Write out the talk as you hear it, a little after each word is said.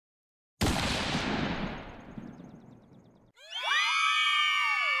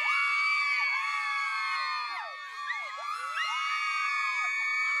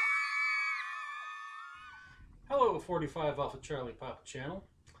45 Alpha Charlie Papa channel.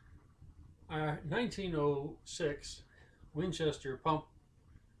 Our 1906 Winchester pump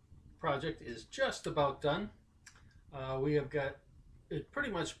project is just about done. We have got it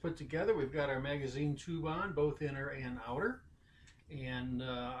pretty much put together. We've got our magazine tube on, both inner and outer, and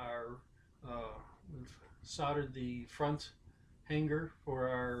we've soldered the front hanger for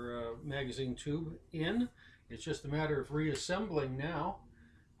our magazine tube in. It's just a matter of reassembling now,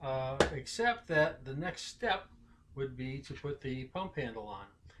 except that the next step would be to put the pump handle on.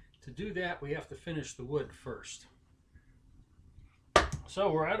 To do that, we have to finish the wood first. So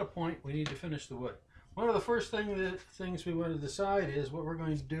we're at a point we need to finish the wood. One of the first things we want to decide is what we're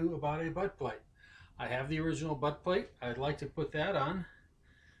going to do about a butt plate. I have the original butt plate. I'd like to put that on,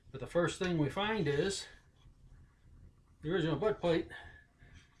 but the first thing we find is the original butt plate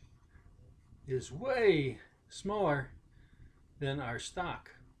is way smaller than our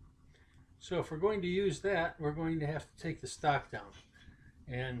stock. So if we're going to use that, we're going to have to take the stock down.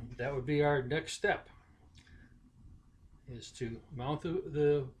 And that would be our next step, is to mount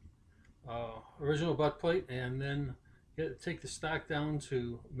the original butt plate and then take the stock down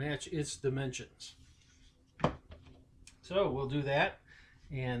to match its dimensions. So we'll do that,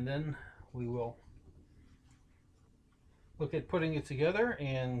 and then we will look at putting it together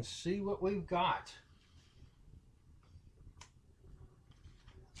and see what we've got.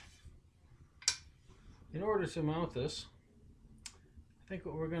 In order to mount this, I think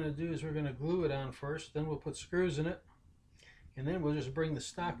what we're going to do is we're going to glue it on first, then we'll put screws in it, and then we'll just bring the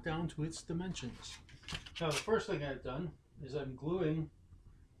stock down to its dimensions. Now the first thing I've done is I'm gluing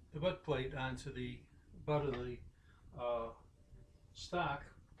the butt plate onto the butt of the stock,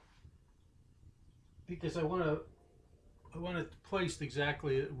 because I want it placed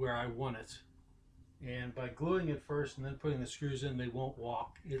exactly where I want it. And by gluing it first and then putting the screws in, they won't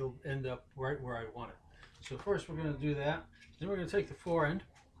walk. It'll end up right where I want it. So first we're going to do that. Then we're going to take the fore end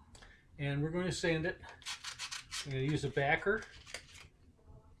and we're going to sand it. I'm going to use a backer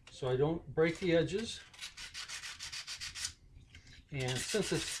so I don't break the edges. And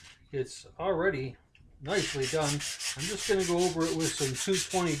since it's already nicely done, I'm just going to go over it with some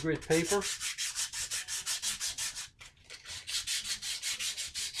 220 grit paper.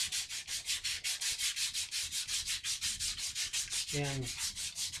 And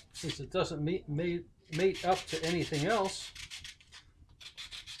since it doesn't mate up to anything else,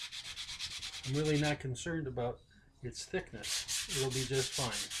 I'm really not concerned about its thickness. It'll be just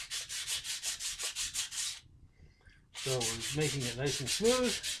fine. So we're making it nice and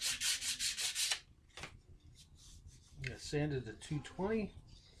smooth. I'm going to sand it to 220.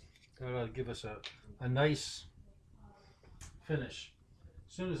 That'll give us a nice finish.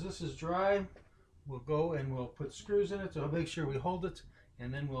 As soon as this is dry, we'll go and we'll put screws in it to make sure we hold it,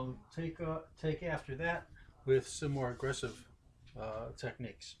 and then we'll take after that with some more aggressive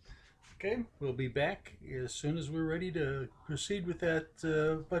techniques. Okay, we'll be back as soon as we're ready to proceed with that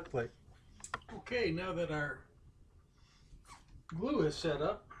butt plate. Okay, now that our glue is set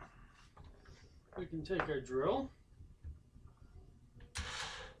up, we can take our drill.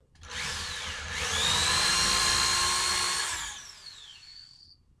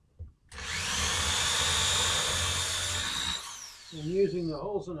 And using the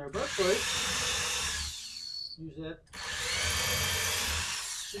holes in our butt plate, use that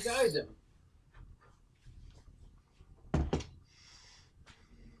to guide them.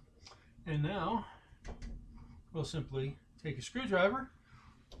 And now we'll simply take a screwdriver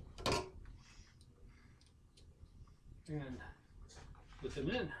and put them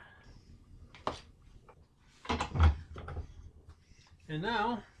in. And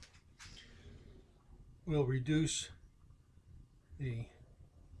now we'll reduce the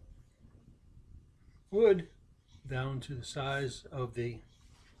wood down to the size of the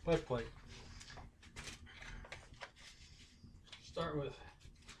butt plate. Start with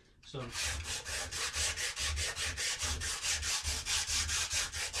some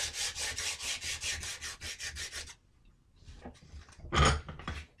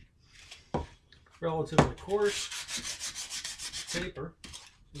relatively coarse paper,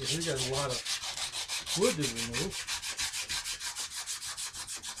 because we got a lot of wood to remove.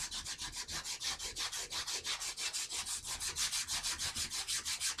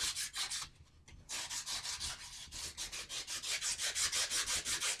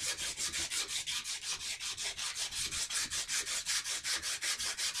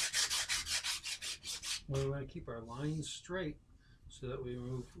 We want to keep our lines straight so that we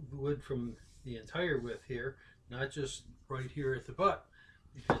remove wood from the entire width here, not just right here at the butt,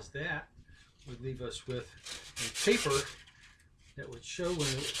 because that would leave us with a paper that would show when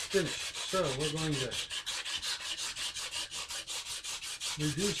it was finished. So we're going to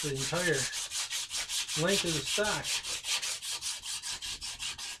reduce the entire length of the stock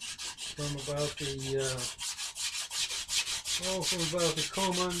from about the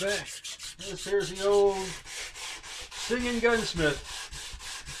comb on back. Here's the old singing Gunsmith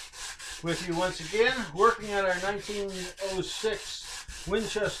with you once again, working on our 1906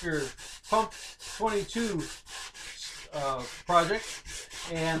 Winchester Pump 22 project.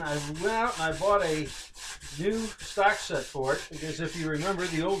 And I went out and I bought a new stock set for it, because if you remember,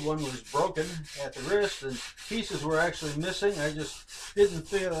 the old one was broken at the wrist and pieces were actually missing. I just didn't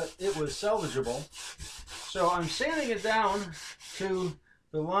feel that it was salvageable. So I'm sanding it down to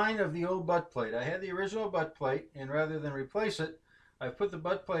the line of the old butt plate. I had the original butt plate, and rather than replace it, I've put the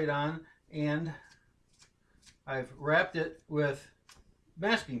butt plate on and I've wrapped it with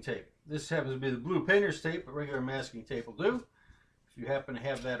masking tape. This happens to be the blue painter's tape, but regular masking tape will do, if you happen to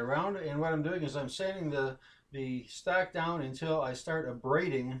have that around. And what I'm doing is I'm sanding the stock down until I start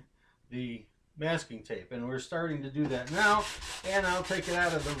abrading the masking tape, and we're starting to do that now. And I'll take it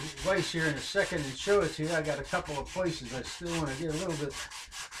out of the vise here in a second and show it to you. I got a couple of places I still want to get a little bit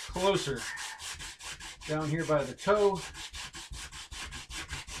closer. Down here by the toe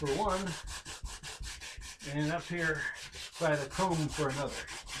for one, and up here by the comb for another.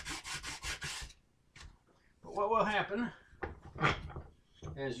 But what will happen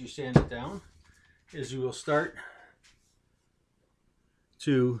as you sand it down is you will start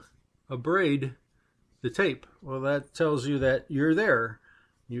to abrade the tape. Well, that tells you that you're there.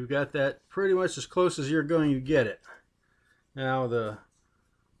 You've got that pretty much as close as you're going to get it. Now the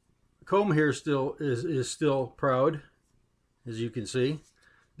comb here still is still proud, as you can see.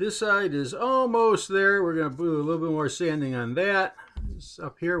 This side is almost there. We're going to do a little bit more sanding on that. This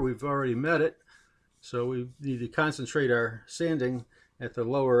up here we've already met it, so we need to concentrate our sanding at the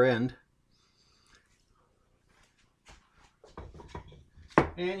lower end.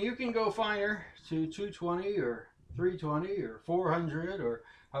 And you can go finer to 220 or 320 or 400 or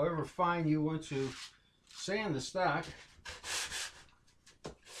however fine you want to sand the stock.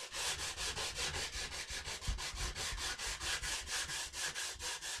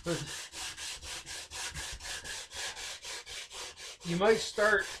 But you might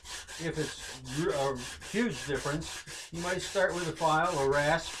start, if it's a huge difference, you might start with a file or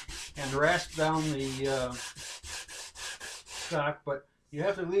rasp and rasp down the stock, but you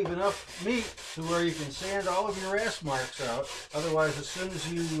have to leave enough meat to where you can sand all of your rasp marks out. Otherwise, as soon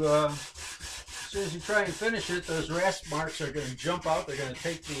as you try and finish it, those rasp marks are going to jump out. They're going to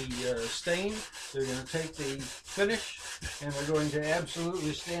take the stain, they're going to take the finish, and they're going to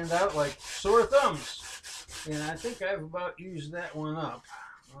absolutely stand out like sore thumbs. And I think I've about used that one up,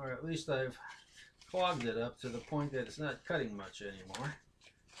 or at least I've clogged it up to the point that it's not cutting much anymore.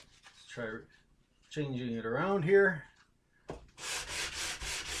 Let's try changing it around here.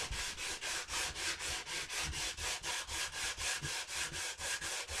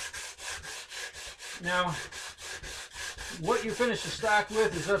 Now, what you finish the stock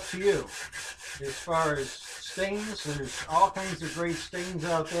with is up to you. As far as stains, there's all kinds of great stains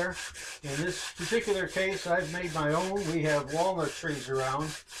out there. In this particular case, I've made my own. We have walnut trees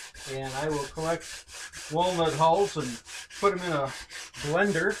around, and I will collect walnut hulls and put them in a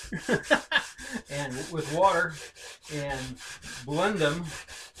blender and with water and blend them.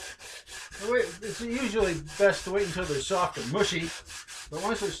 It's usually best to wait until they're soft and mushy. But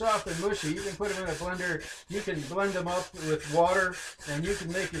once they're soft and mushy, you can put them in a blender, you can blend them up with water, and you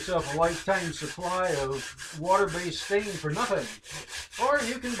can make yourself a lifetime supply of water-based stain for nothing. Or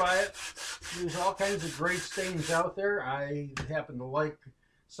you can buy it. There's all kinds of great stains out there. I happen to like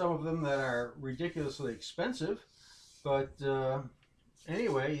some of them that are ridiculously expensive. But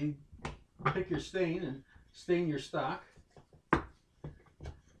anyway, you pick your stain and stain your stock.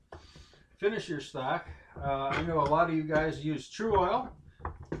 Finish your stock. I know a lot of you guys use True Oil.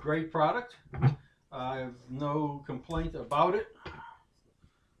 Great product. I have no complaint about it.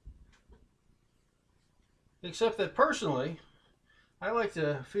 Except that personally, I like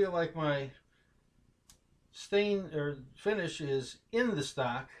to feel like my stain or finish is in the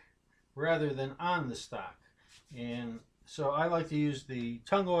stock rather than on the stock. And so I like to use the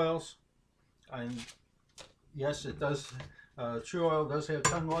tung oils. And yes, it does. True Oil does have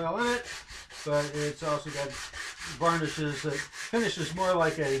tung oil in it, but it's also got varnishes that finishes more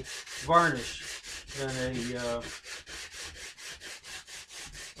like a varnish than a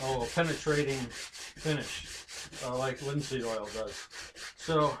penetrating finish like linseed oil does.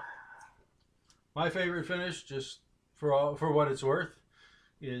 So my favorite finish, just for what it's worth,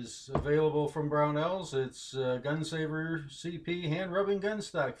 is available from Brownells. It's Gun Saver CP hand rubbing gun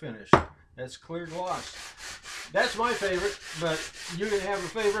stock finish. That's clear gloss. That's my favorite, but you can have a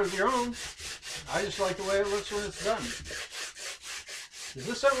favorite of your own. I just like the way it looks when it's done. Does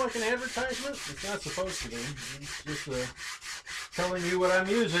this sound like an advertisement? It's not supposed to be. It's just telling you what I'm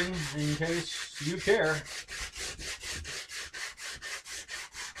using in case you care.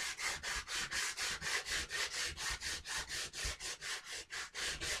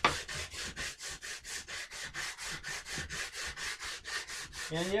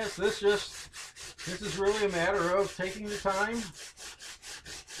 And yes, this is really a matter of taking the time.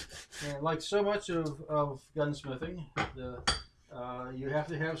 And like so much of gunsmithing, you have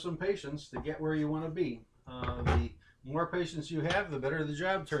to have some patience to get where you want to be. The more patience you have, the better the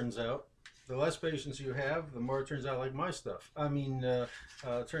job turns out. The less patience you have, the more it turns out like my stuff. I mean,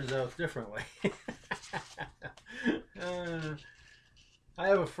 turns out differently. I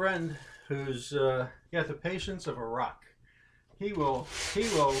have a friend who's got the patience of a rock. He will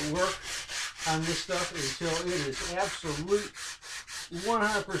work on this stuff until it is absolute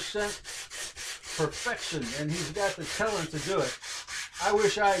 100% perfection, and he's got the talent to do it. I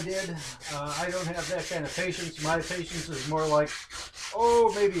wish I did. I don't have that kind of patience. My patience is more like,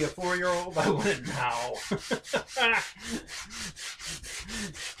 oh, maybe a 4-year-old. I want it now.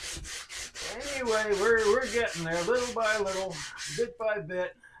 Anyway, we're getting there little by little, bit by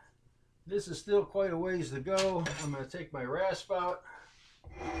bit. This is still quite a ways to go. I'm going to take my rasp out.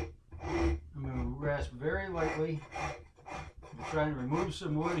 I'm going to rasp very lightly. I'm trying to remove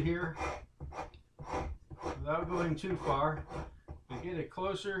some wood here without going too far, but get it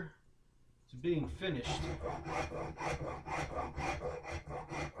closer to being finished.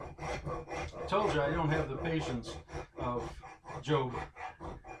 I told you I don't have the patience of Job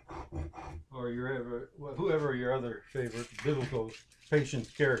or whoever your other favorite biblical patient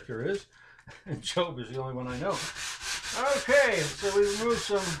character is. And Job is the only one I know. Okay, so we removed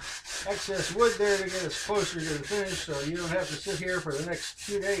some excess wood there to get us closer to the finish, so you don't have to sit here for the next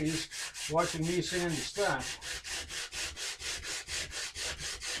 2 days watching me sand the stock.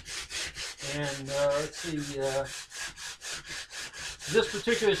 And let's see, this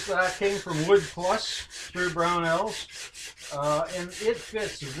particular stock came from Wood Plus through Brownells, and it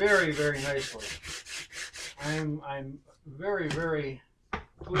fits very, very nicely. I'm very, very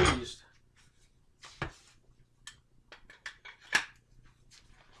pleased.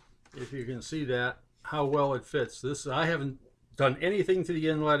 If you can see that, how well it fits. This, I haven't done anything to the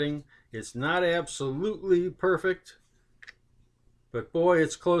inletting. It's not absolutely perfect, but boy,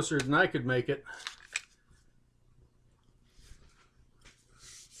 it's closer than I could make it.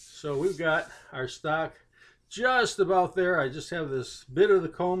 So we've got our stock just about there. I just have this bit of the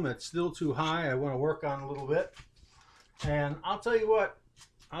comb that's still too high. I want to work on a little bit. And I'll tell you what,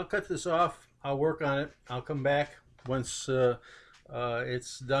 I'll cut this off. I'll work on it. I'll come back once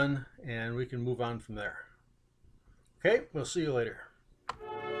it's done, and we can move on from there. Okay, we'll see you later.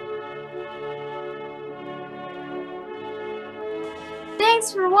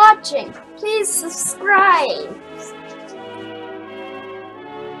 Thanks for watching. Please subscribe.